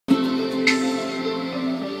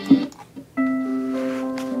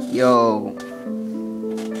Yo,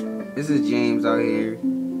 this is James out here.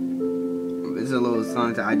 This is a little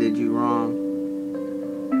song that I Did You Wrong.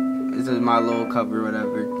 This is my little cover,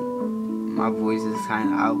 whatever. My voice is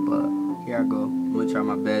kind of out, but here I go. I'm gonna try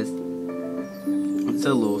my best. It's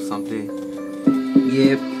a little something.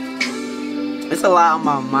 Yeah, it's a lot on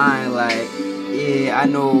my mind. Like, yeah, I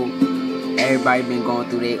know everybody been going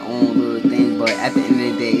through their own little thing, but at the end of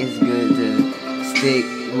the day, it's good to stick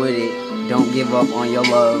with it. Don't give up on your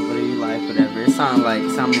love or your life, whatever. It sounds like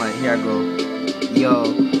something like, here I go. Yo,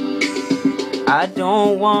 I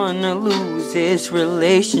don't wanna lose this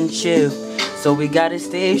relationship, so we gotta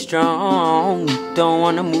stay strong. Don't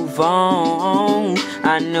wanna move on.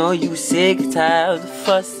 I know you sick, tired of the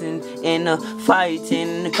fussing and the fighting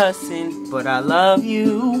and the cussing, but I love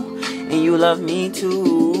you and you love me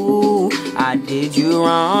too. I did you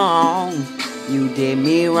wrong, you did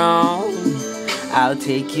me wrong. I'll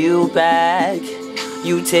take you back,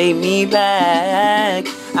 you take me back.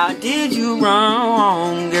 I did you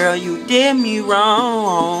wrong, girl, you did me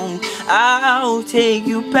wrong. I'll take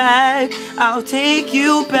you back, I'll take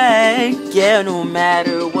you back. Yeah, no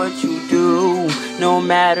matter what you do, no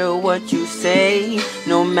matter what you say,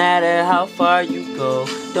 no matter how far you go,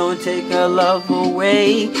 don't take our love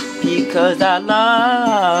away, because I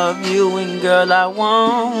love you, and girl, I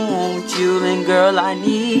want you, and girl, I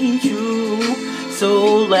need you.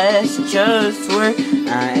 So let's just work.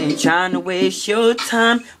 I ain't tryna waste your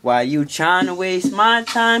time. Why you tryna waste my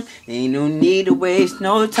time? Ain't no need to waste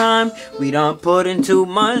no time. We done put in too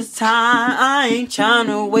much time. I ain't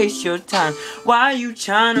tryna waste your time. Why you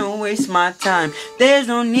tryna waste my time? There's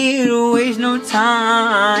no need to waste no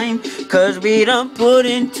time, cause we done put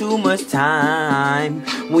in too much time.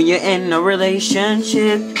 When you're in a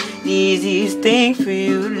relationship, the easiest thing for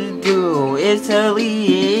you to do is to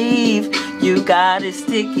leave. You gotta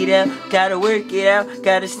stick it out, gotta work it out,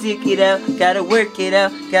 gotta stick it out, gotta work it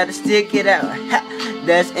out, gotta stick it out. Ha!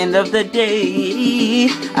 That's end of the day.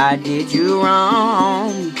 I did you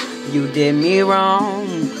wrong, you did me wrong.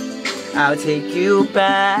 I'll take you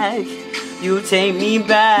back, you take me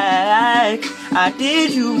back. I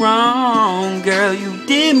did you wrong, girl, you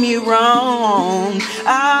did me wrong.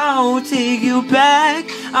 I'll take you back,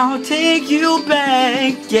 I'll take you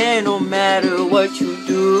back. Yeah, no matter what you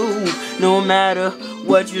do, no matter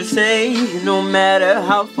what you say, no matter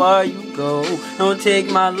how far you go, don't take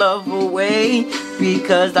my love away,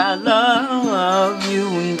 because I love you,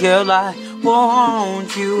 and girl, I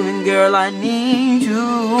want you, and girl, I need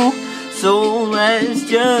you. So let's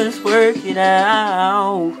just work it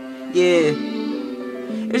out. Yeah,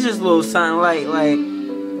 it's just a little something like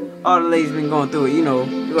all the ladies been going through it, you know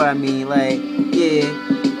what I mean? Like, yeah,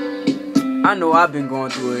 I know I've been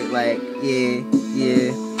going through it. Like,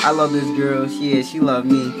 yeah, I love this girl. She love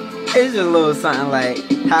me. It's just a little something like,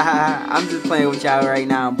 haha. I'm just playing with y'all right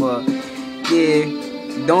now, but yeah,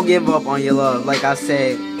 don't give up on your love. Like I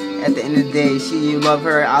said, at the end of the day, you love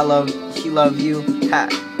her, she love you. Ha.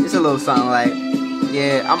 It's a little something like,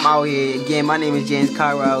 yeah, I'm out here again. My name is James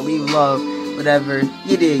Cardwell. Leave love, whatever.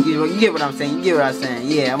 You get what I'm saying. You get what I'm saying.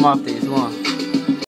 Yeah, I'm off this one.